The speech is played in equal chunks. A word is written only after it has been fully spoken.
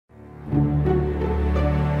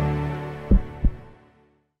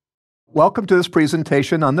Welcome to this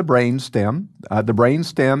presentation on the brainstem. The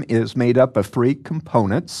brainstem is made up of three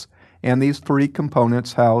components, and these three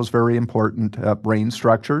components house very important brain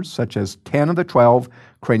structures, such as 10 of the 12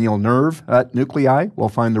 cranial nerve nuclei. We'll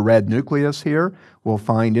find the red nucleus here. We'll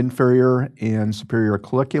find inferior and superior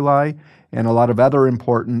colliculi, and a lot of other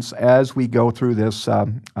importance as we go through this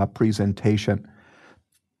presentation.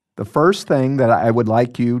 The first thing that I would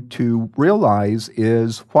like you to realize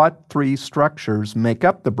is what three structures make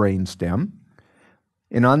up the brainstem.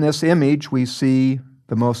 And on this image, we see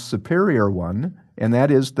the most superior one, and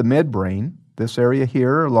that is the midbrain, this area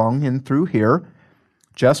here along and through here.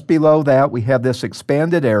 Just below that, we have this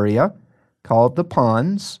expanded area called the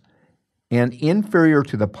pons. And inferior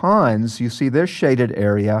to the pons, you see this shaded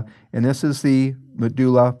area, and this is the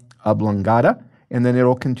medulla oblongata. And then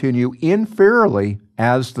it'll continue inferiorly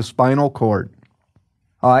as the spinal cord.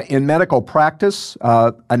 In medical practice,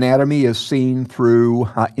 anatomy is seen through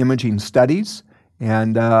imaging studies,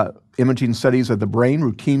 and imaging studies of the brain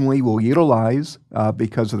routinely will utilize,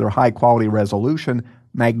 because of their high quality resolution,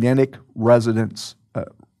 magnetic resonance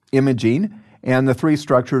imaging, and the three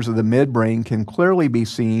structures of the midbrain can clearly be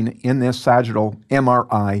seen in this sagittal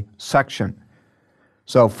MRI section.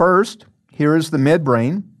 So first, here is the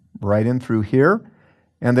midbrain, right in through here.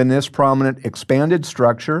 And then this prominent expanded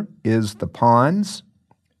structure is the pons.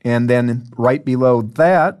 And then right below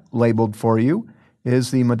that, labeled for you,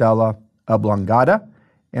 is the medulla oblongata.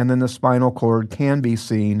 And then the spinal cord can be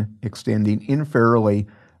seen extending inferiorly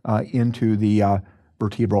into the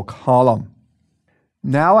vertebral column.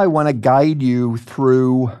 Now I want to guide you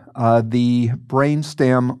through the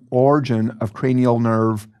brainstem origin of cranial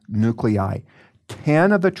nerve nuclei.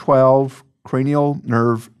 10 of the 12 cranial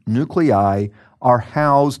nerve nuclei are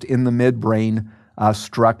housed in the midbrain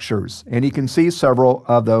structures. And you can see several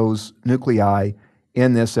of those nuclei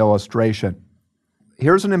in this illustration.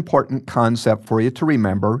 Here's an important concept for you to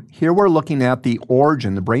remember. Here we're looking at the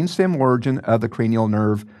origin, the brainstem origin of the cranial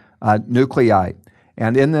nerve nuclei.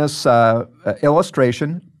 And in this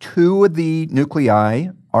illustration, 2 of the nuclei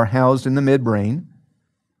are housed in the midbrain,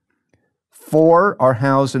 4 are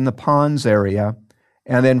housed in the pons area,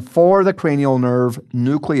 and then 4 of the cranial nerve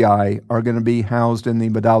nuclei are going to be housed in the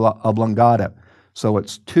medulla oblongata. So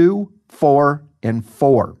it's 2, 4, and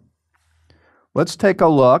 4. Let's take a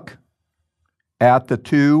look at the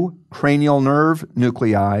 2 cranial nerve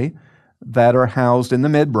nuclei that are housed in the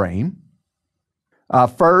midbrain.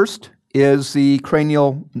 First is the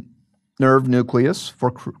cranial nerve nucleus for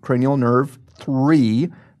cranial nerve 3.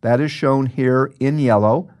 That is shown here in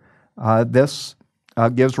yellow. This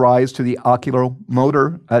gives rise to the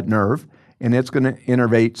oculomotor nerve, and it's going to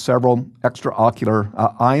innervate several extraocular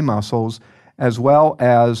eye muscles, as well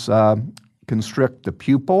as constrict the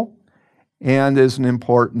pupil, and is an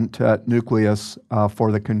important nucleus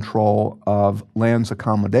for the control of lens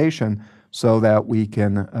accommodation so that we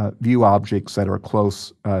can view objects that are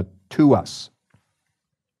close to us.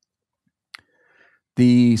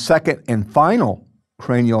 The second and final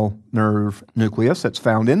cranial nerve nucleus that's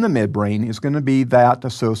found in the midbrain is going to be that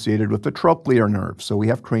associated with the trochlear nerve. So we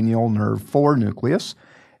have cranial nerve 4 nucleus,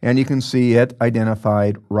 and you can see it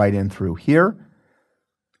identified right in through here.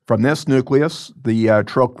 From this nucleus, the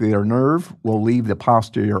trochlear nerve will leave the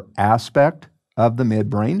posterior aspect of the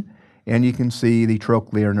midbrain, and you can see the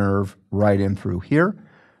trochlear nerve right in through here.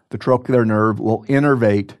 The trochlear nerve will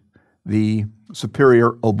innervate the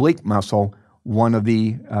superior oblique muscle, one of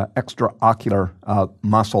the extraocular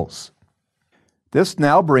muscles. This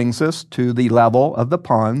now brings us to the level of the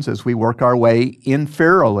pons as we work our way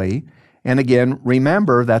inferiorly. And again,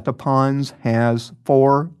 remember that the pons has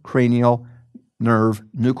 4 cranial nerve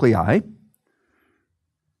nuclei.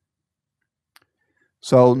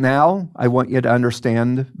 So now I want you to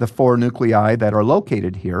understand the 4 nuclei that are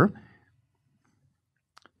located here.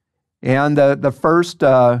 And the first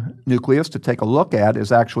nucleus to take a look at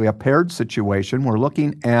is actually a paired situation. We're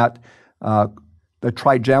looking at the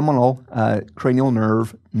trigeminal cranial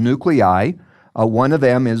nerve nuclei. One of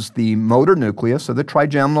them is the motor nucleus of the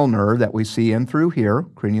trigeminal nerve that we see in through here,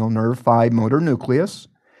 cranial nerve 5 motor nucleus.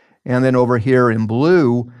 And then over here in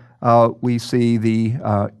blue, we see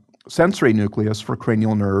the sensory nucleus for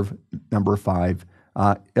cranial nerve number 5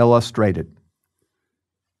 illustrated.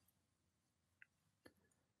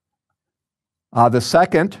 The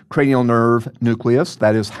second cranial nerve nucleus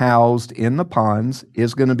that is housed in the pons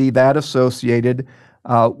is going to be that associated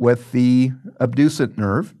with the abducent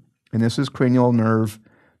nerve, and this is cranial nerve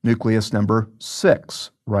nucleus number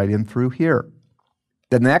 6, right in through here.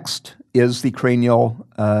 The next is the cranial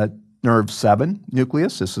nerve 7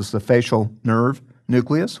 nucleus. This is the facial nerve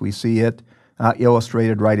nucleus. We see it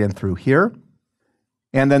illustrated right in through here.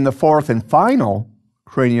 And then the fourth and final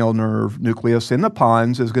cranial nerve nucleus in the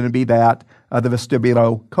pons is going to be that of the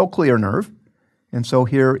vestibulocochlear nerve. And so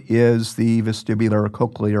here is the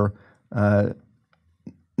vestibulocochlear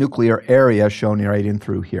nuclear area shown right in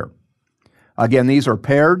through here. Again, these are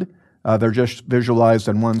paired. They're just visualized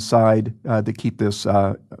on one side to keep this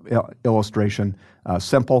illustration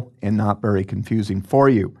simple and not very confusing for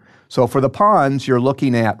you. So for the pons, you're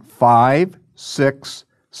looking at 5, 6,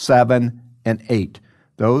 7, and 8.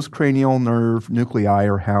 Those cranial nerve nuclei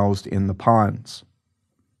are housed in the pons.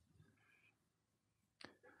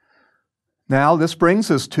 Now this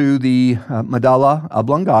brings us to the medulla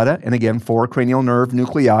oblongata, and again 4 cranial nerve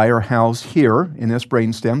nuclei are housed here in this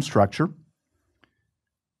brainstem structure.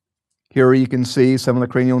 Here you can see some of the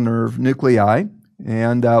cranial nerve nuclei,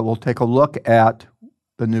 and we'll take a look at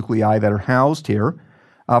the nuclei that are housed here.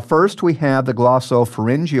 First we have the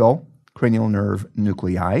glossopharyngeal cranial nerve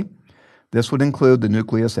nuclei. This would include the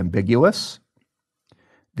nucleus ambiguus,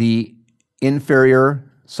 the inferior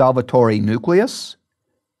salvatory nucleus,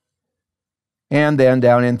 and then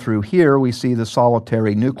down in through here we see the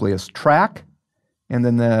solitary nucleus tract, and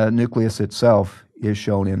then the nucleus itself is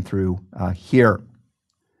shown in through here.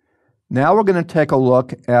 Now we're going to take a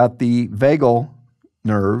look at the vagal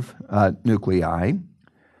nerve nuclei,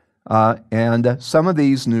 and some of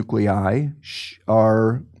these nuclei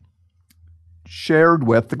are shared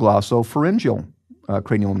with the glossopharyngeal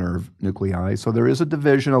cranial nerve nuclei, so there is a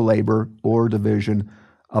division of labor or division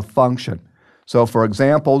of function. So for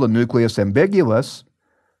example, the nucleus ambiguus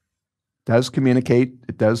does communicate,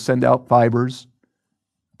 it does send out fibers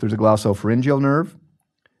through the glossopharyngeal nerve.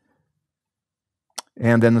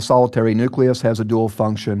 And then the solitary nucleus has a dual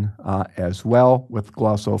function as well with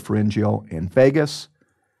glossopharyngeal and vagus.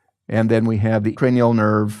 And then we have the cranial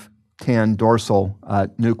nerve 10 dorsal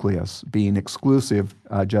nucleus being exclusive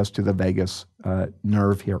just to the vagus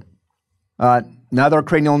nerve here. Another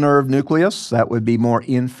cranial nerve nucleus that would be more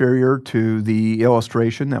inferior to the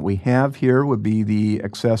illustration that we have here would be the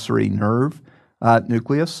accessory nerve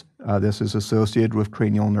nucleus. This is associated with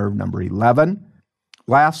cranial nerve number 11.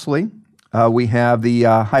 Lastly, we have the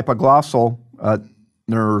hypoglossal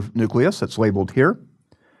nerve nucleus that's labeled here,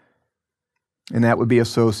 and that would be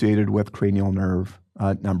associated with cranial nerve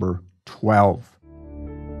number 12.